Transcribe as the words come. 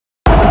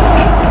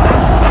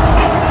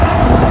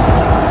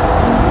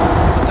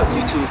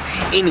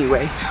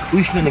Anyway,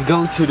 we finna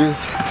go to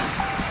this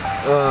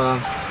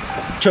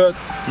truck,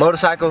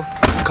 motorcycle,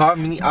 car,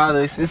 mini, all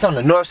this. It's on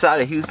the north side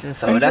of Houston,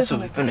 so that's where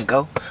we finna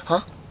go.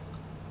 Huh?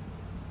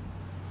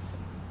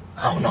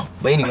 I don't know.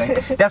 But anyway,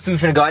 that's where we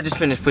finna go. I just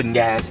finished putting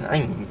gas. I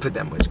ain't even put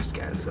that much because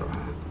gas is so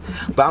high.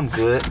 But I'm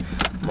good.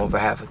 I'm over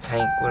half a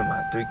tank. What am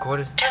I,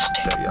 3/4?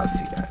 Testing. So y'all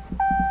see that.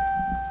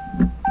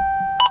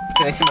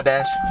 Can I see my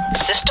dash?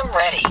 System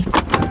ready.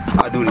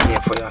 I'll do it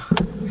again for y'all.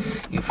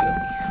 You feel me?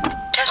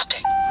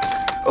 Testing.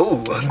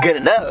 Ooh, good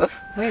enough.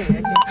 Wait,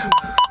 I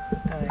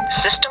can't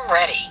see. System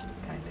ready.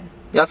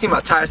 Y'all see my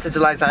tire sensor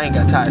lights? I ain't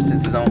got tire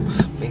sensors on.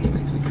 But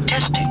anyways, we good.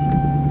 Testing.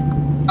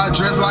 I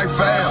dress like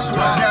fast.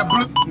 Let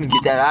me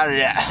get that out of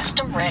there.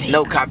 System ready.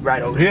 No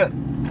copyright over here.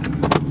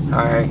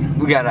 Alright,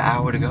 we got an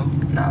hour to go.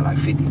 Nah, like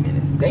 50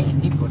 minutes.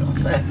 Dang, he put on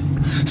fast.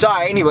 So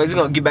alright, anyways,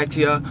 we're gonna get back to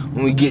y'all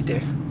when we get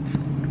there.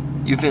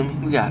 You feel me?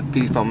 We got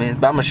 54 minutes.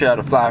 But I'm gonna show y'all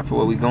the flyer for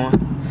where we going.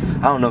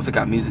 I don't know if it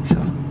got music, so.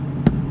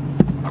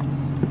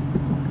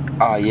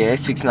 Oh yeah,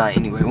 it's 6-9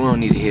 anyway. We don't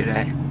need to hear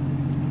that.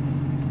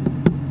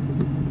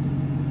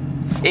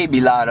 It'd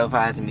be loud though if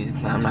I had the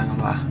music, man. I'm not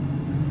gonna lie.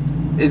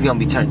 It's gonna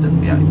be turned up.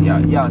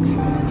 Y'all see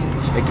me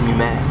making me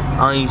mad.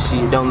 I don't even see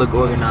it. Don't look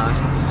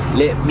organized.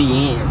 Let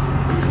me in.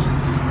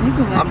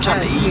 I'm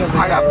trying to eat.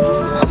 I got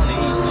food. I wanna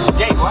eat.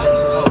 Jay, why? Oh,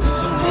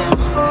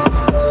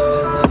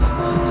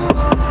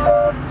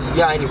 you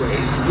yeah,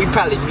 anyways, we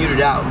probably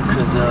muted out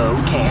because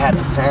we can't have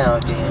the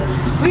sound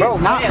then. Bro,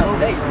 not. I'm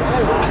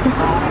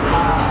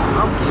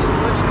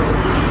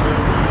frustrated.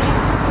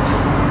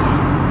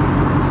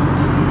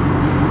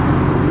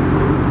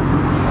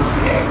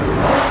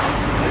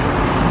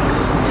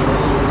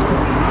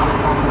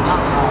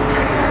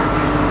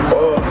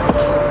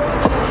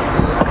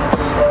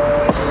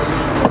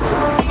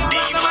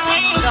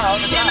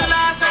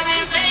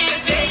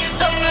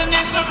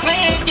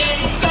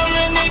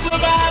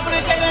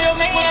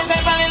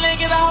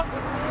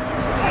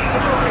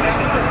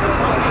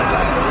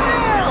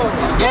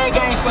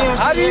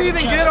 How do you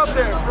even get up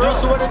there, bro?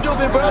 That's what it do,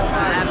 big bro.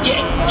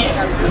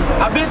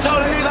 Yeah. I've been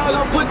told the niggas I was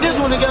gonna put this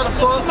one together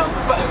for.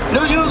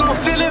 Knew you was gonna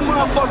feel it,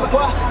 motherfucker,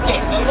 boy.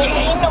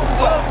 Ain't no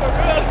fuck.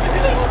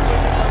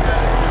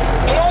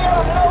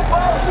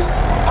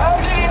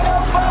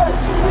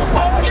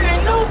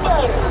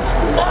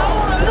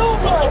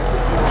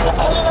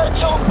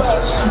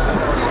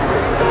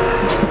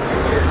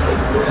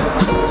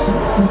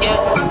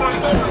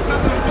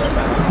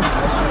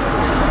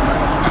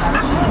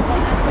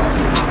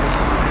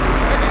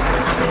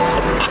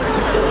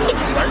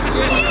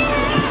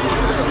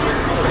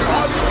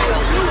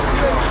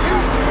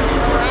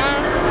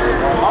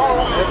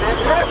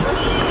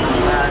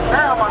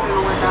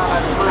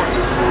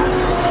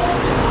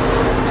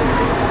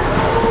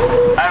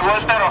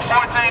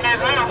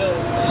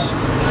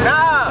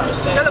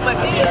 Tell him my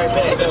 10.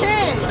 It's a 10.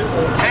 10?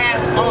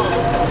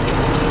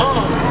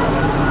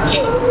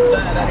 Yeah,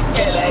 glad I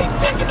can't ain't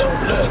back, it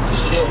don't look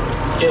shit.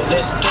 Yeah,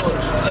 let's do it.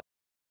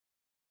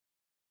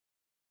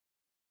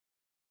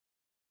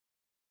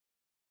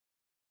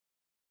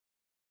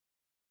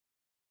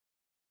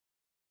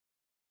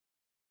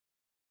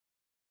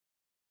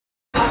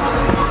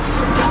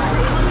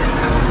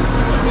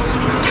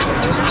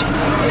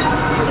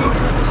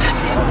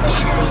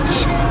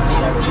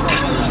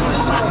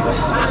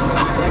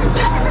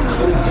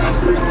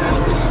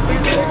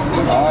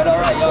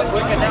 Alright, y'all,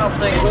 quick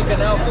announcement. If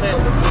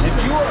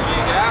you are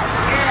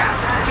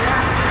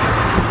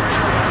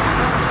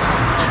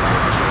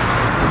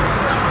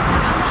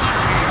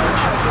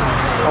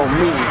oh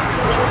me.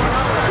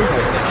 This is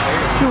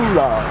too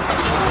loud.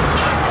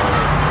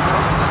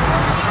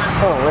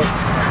 Oh wait.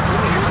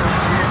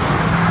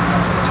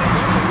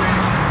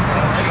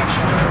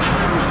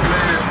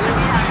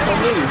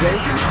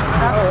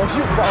 Oh,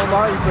 shoot, I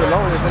used to feel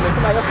lonely, and then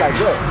somebody else like,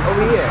 look,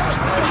 over here.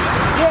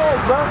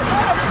 Yeah, bro.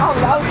 I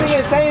was thinking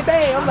the same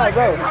thing. I'm like,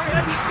 bro.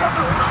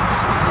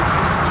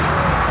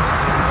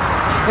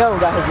 He don't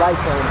got his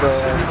lights on, bro.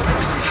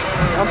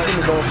 I'm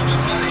finna go.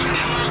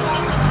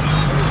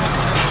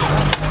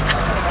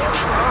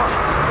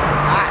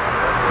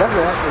 That's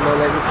what happened,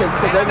 though, like, because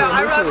they're gonna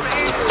move to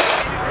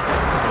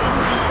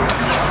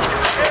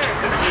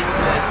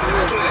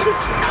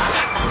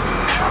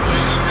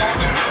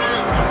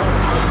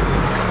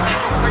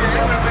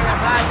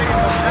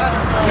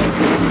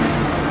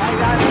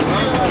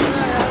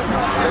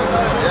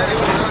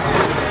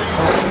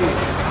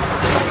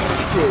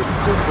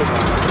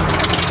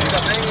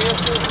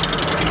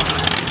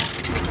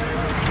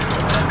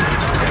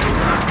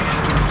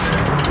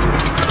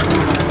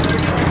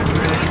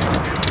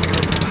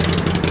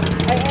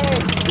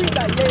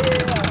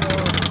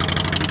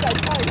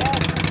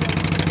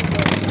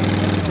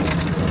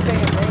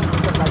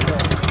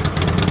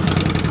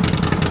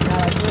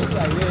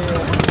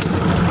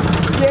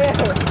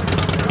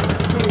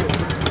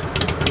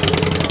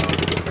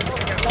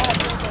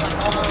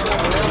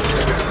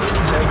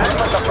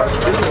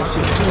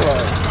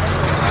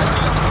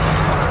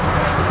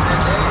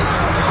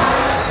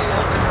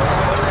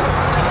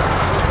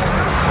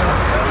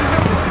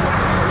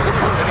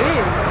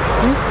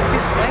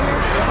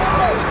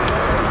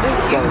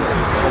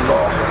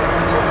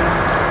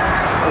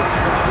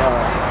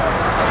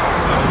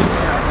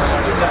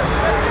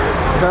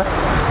Huh?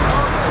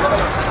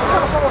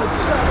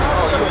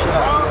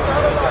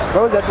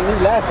 Bro was at the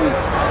meet last week.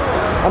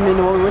 I mean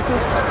the one we went to?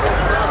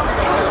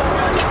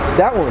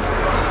 That one.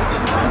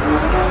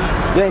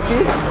 You ain't see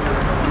it?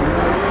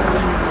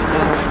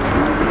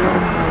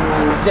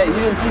 Jay, you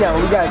didn't see that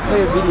one. We got a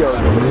clear video.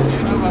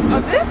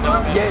 What's this?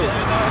 Yes.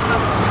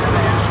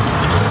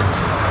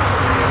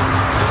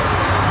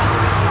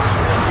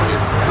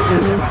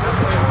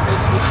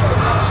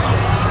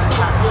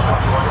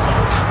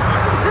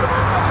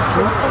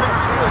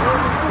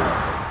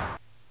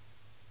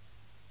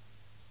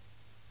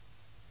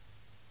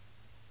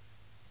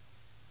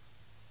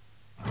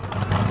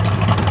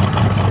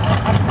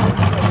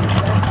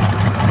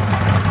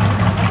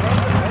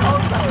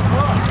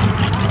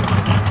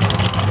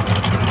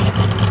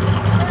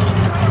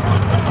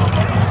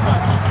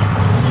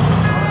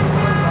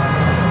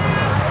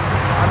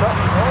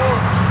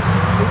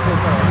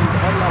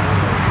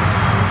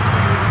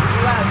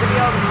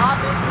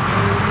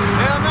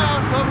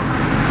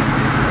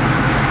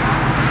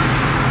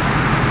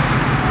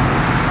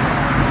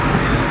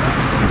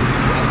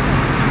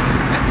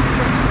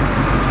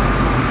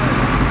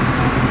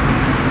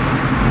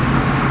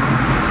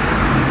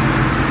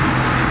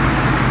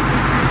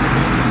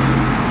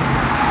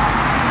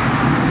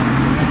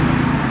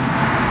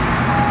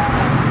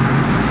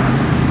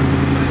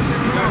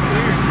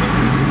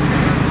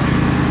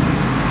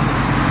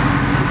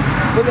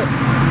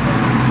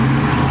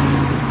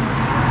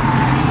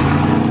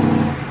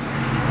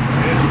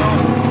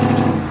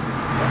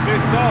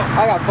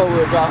 I got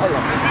four-wheel drive, hold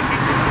on.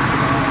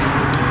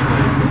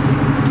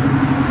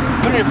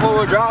 Put it in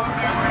four-wheel drive.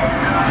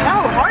 That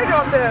was hard to go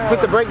up there.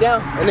 Put the brake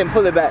down and then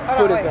pull it back.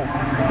 Pull this back.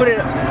 Put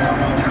it on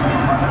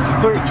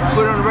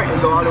the brake and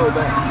go all the way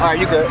back. Alright,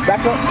 you good.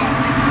 Back up.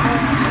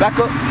 Back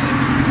up.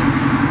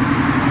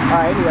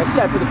 Alright, anyway,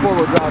 she had to put the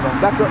four-wheel drive on.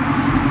 Back up.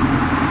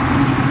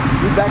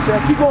 You back, sir.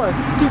 Keep going.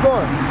 Keep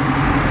going.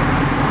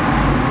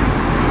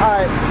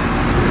 Alright.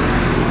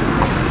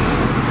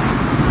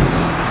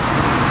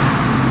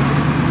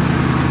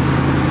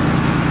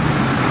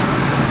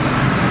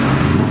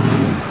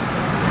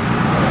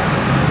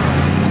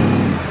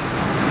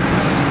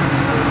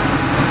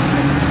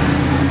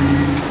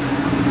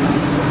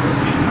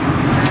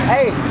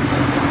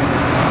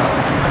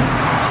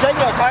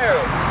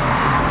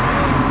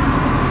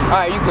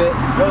 Alright, you good.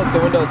 Roll up the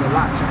windows and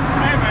lock.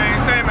 Hey man,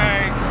 say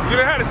man, you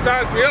done had to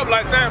size me up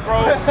like that,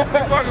 bro. You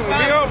fucking with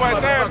me up right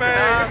there,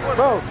 man.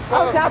 Bro,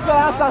 I feel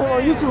like I saw him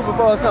on YouTube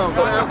before or something.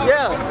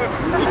 Yeah.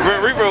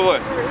 Reaper what?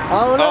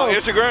 I don't know. On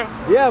Instagram?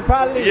 Yeah,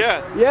 probably.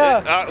 Yeah.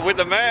 Yeah. With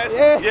the mask?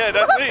 Yeah. Yeah,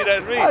 that's me,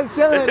 that's me. I was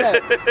telling that.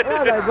 And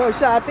I was like, bro,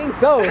 shit, I think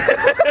so. Hey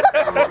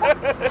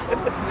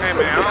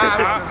man,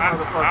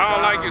 I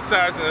don't like you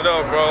sizing it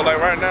up, bro.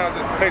 Like right now,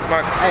 just take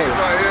my... Hey,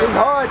 it's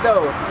hard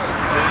though.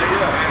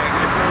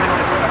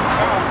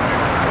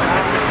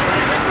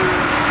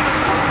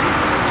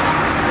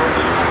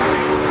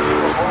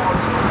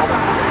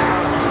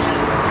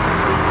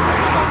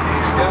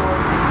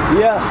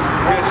 Yeah.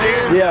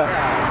 Yeah.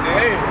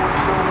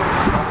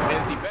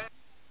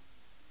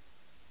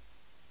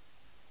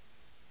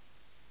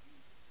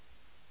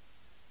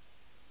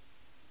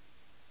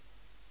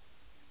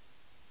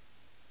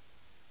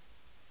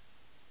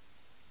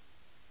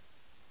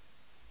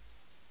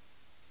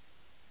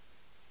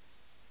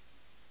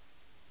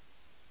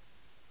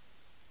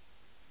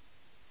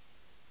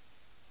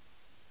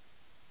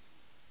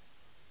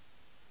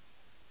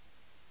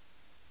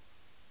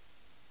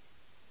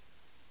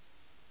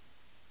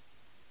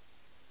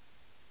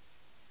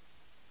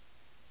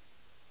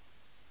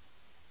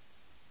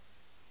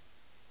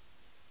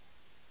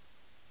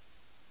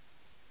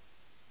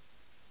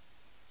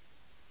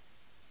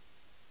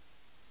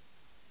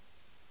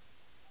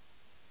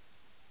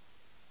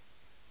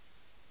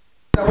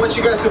 I want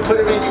you guys to put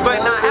it in your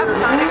calendar.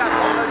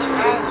 March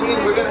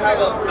 18, we're going to have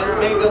a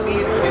mega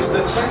meet. It's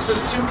the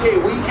Texas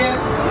 2K weekend.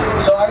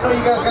 So I know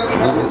you guys are going to be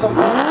having some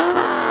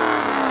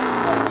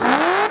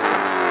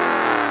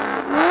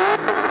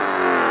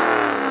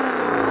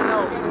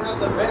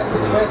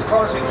the best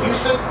cars in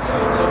Houston.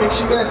 So make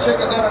sure you guys check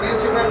us out on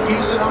Instagram,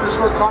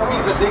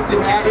 Houston_Carmies,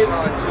 Addictive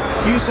Habits,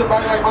 Houston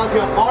Bike Life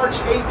Mafia.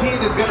 March 18th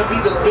is going to be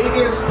the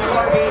biggest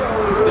car meet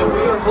that we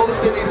are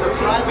hosting. It's a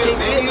private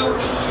venue.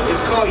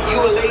 It's called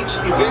ULH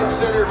Event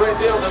Center right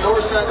there on the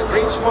north side of the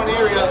Greens Point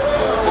area.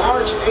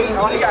 March 18th.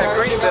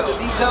 Check out the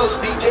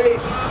details. DJ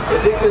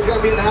Addictive's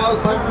going to be in the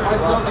house.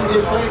 Myself, DJ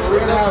Flames.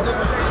 We're going to have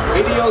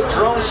video,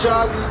 drone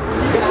shots.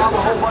 We're going to have a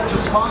whole bunch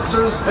of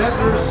sponsors,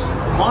 vendors.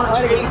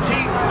 March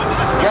 18th.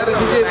 Got a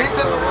DJ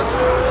Addictive?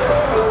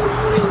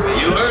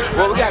 You heard it.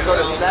 Well, we gotta go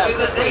to Save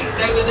the date.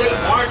 Save the date.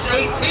 March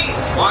 18th.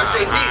 March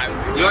 18th.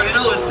 You already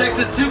know it's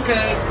Texas 2K,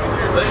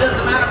 but it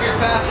doesn't matter if you're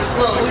fast or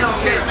slow. We don't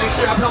care. Make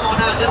sure you come on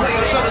out. Just like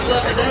you showed us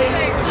love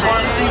today. We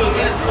want to see you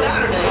again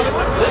Saturday.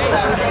 This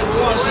Saturday,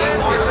 we want to see you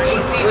March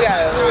 18th. We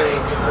gotta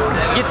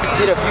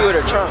get a view of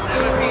the trunk.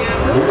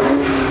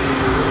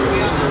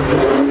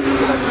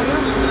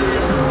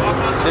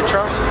 The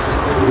trunk.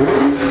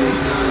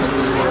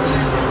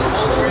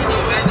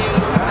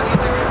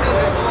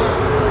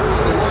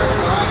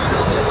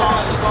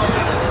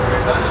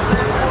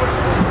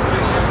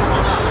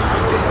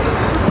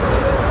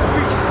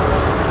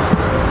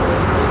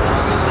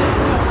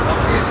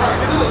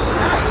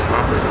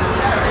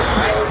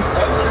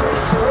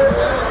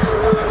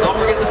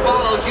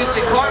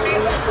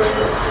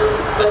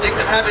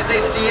 Habits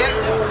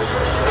HCX,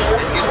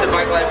 and Houston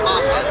Bike Life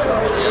Mafia.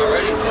 Y'all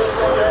ready?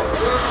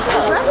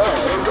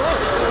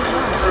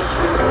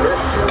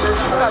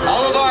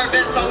 All of our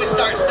events always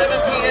start 7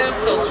 p.m.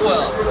 till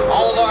 12.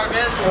 All of our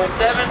events from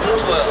 7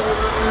 to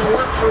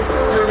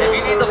 12. If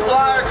you need the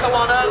flyer, come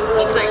on up.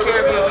 We'll take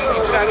care of you.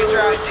 You gotta get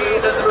your ID,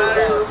 it doesn't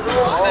matter.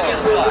 We'll send you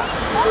the flyer.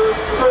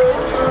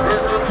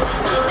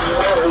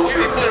 We'll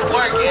be putting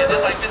work in,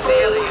 just like Missy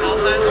Elliott, you know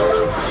what I'm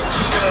saying?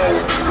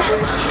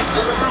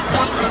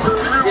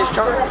 It's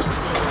coming.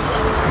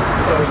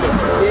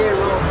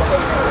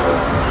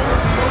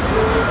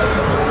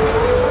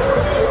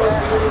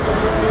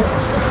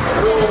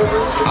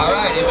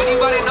 Alright, if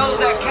anybody knows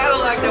that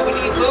Cadillac that we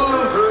need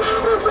moved,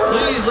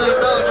 please let them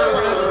know. We're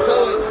gonna have to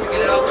tow it to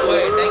get it out the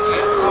way. Thank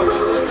you.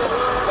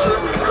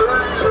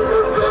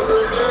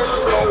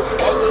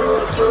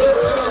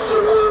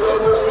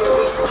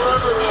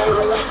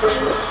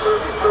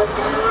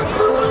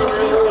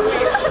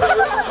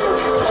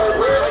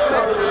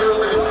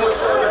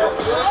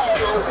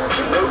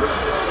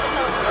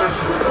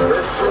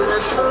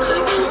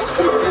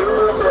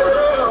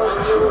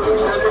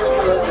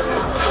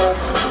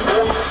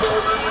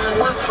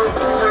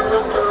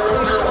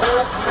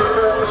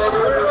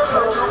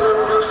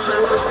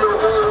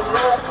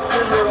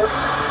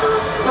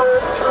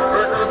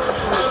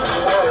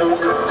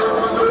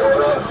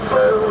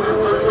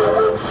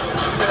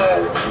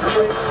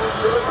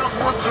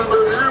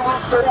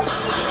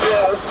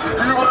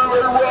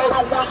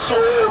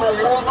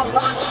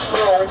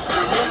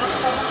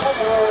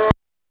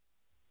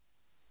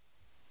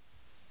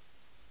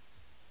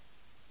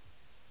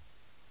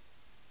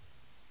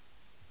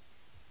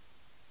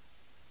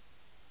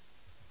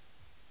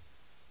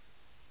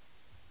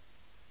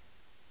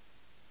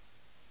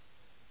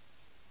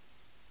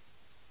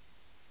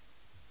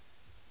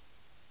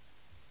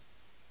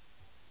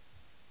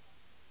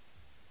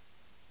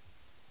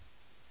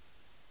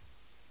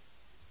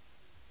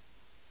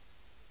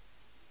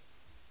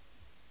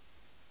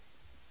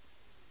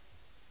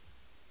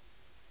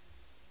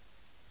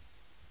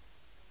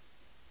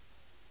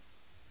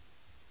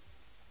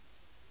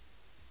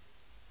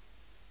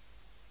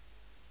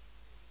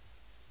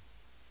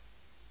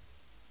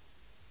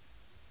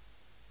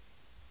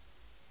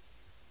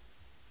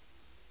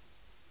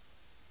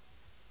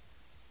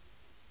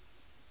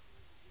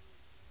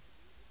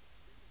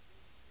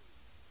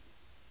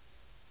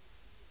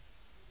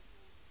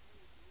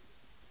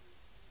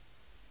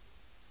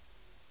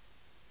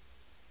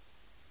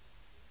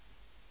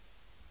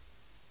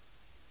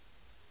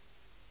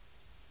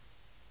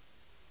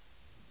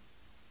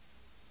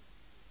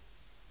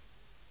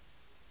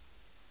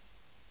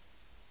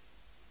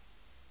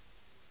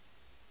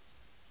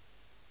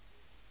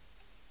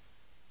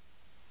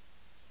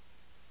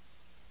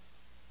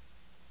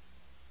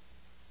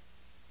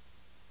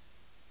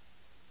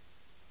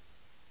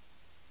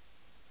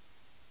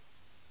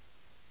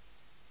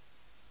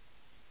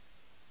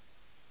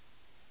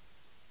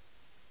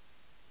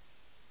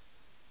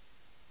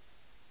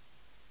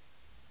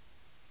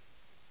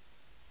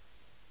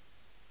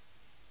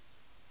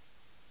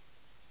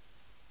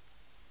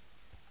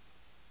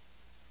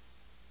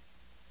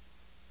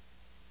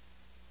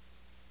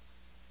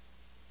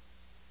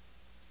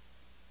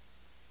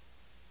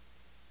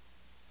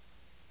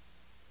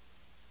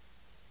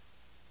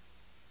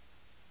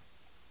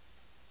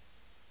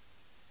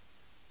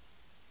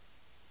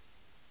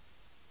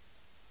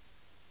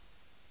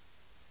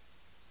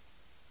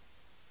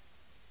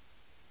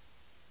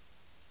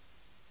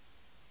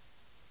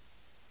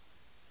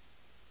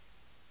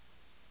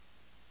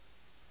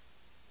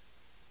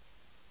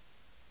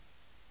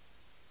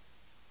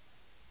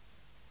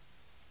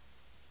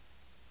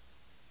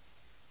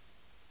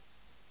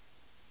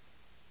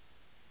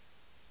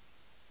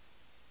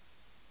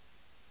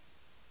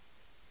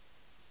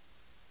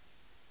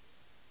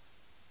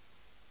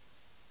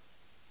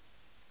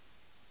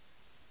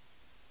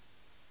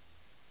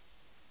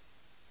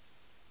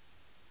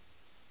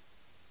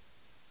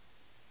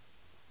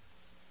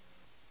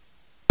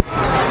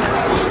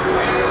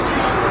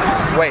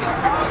 Wait.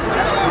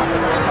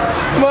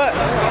 What?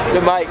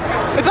 The mic.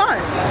 It's on.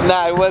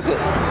 Nah, it wasn't.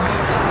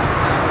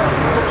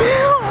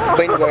 But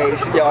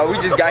anyways, y'all, we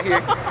just got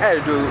here. I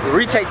had to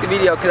retake the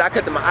video because I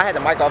had the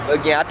mic off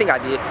again. I think I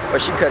did, or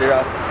she cut it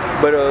off.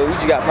 But we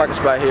just got a parking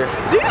spot here.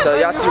 So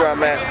y'all see where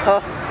I'm at,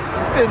 huh?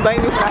 It's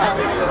blame me for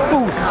having it.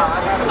 Ooh.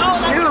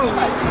 You.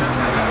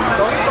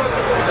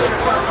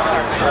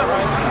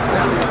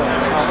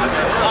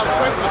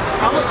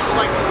 How much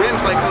like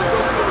rims like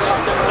those?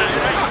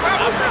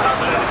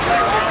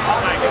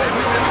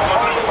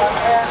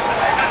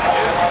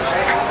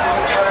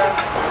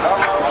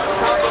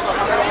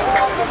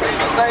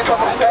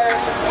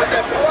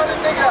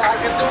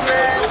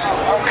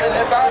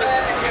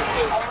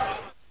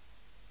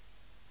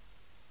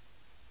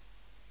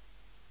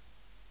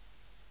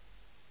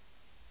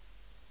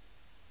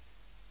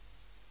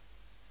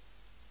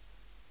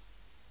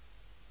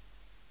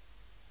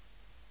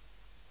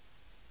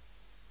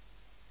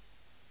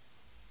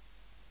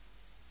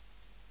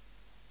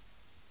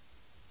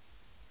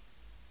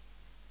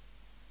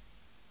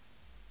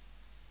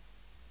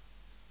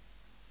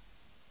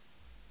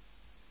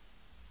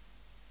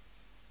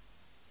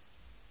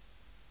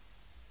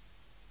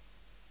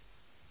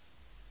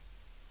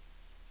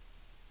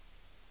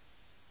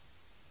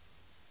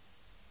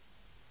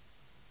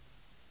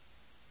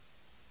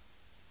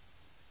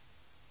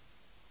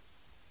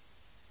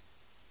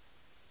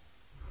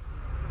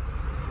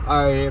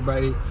 Alright,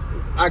 everybody.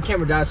 Our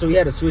camera died, so we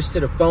had to switch to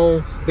the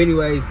phone. But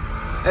anyways,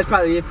 that's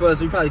probably it for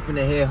us. We probably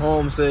finna head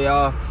home. So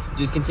y'all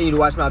just continue to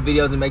watch my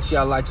videos and make sure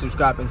y'all like,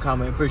 subscribe, and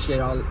comment. Appreciate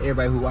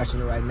everybody who's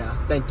watching it right now.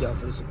 Thank y'all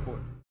for the support.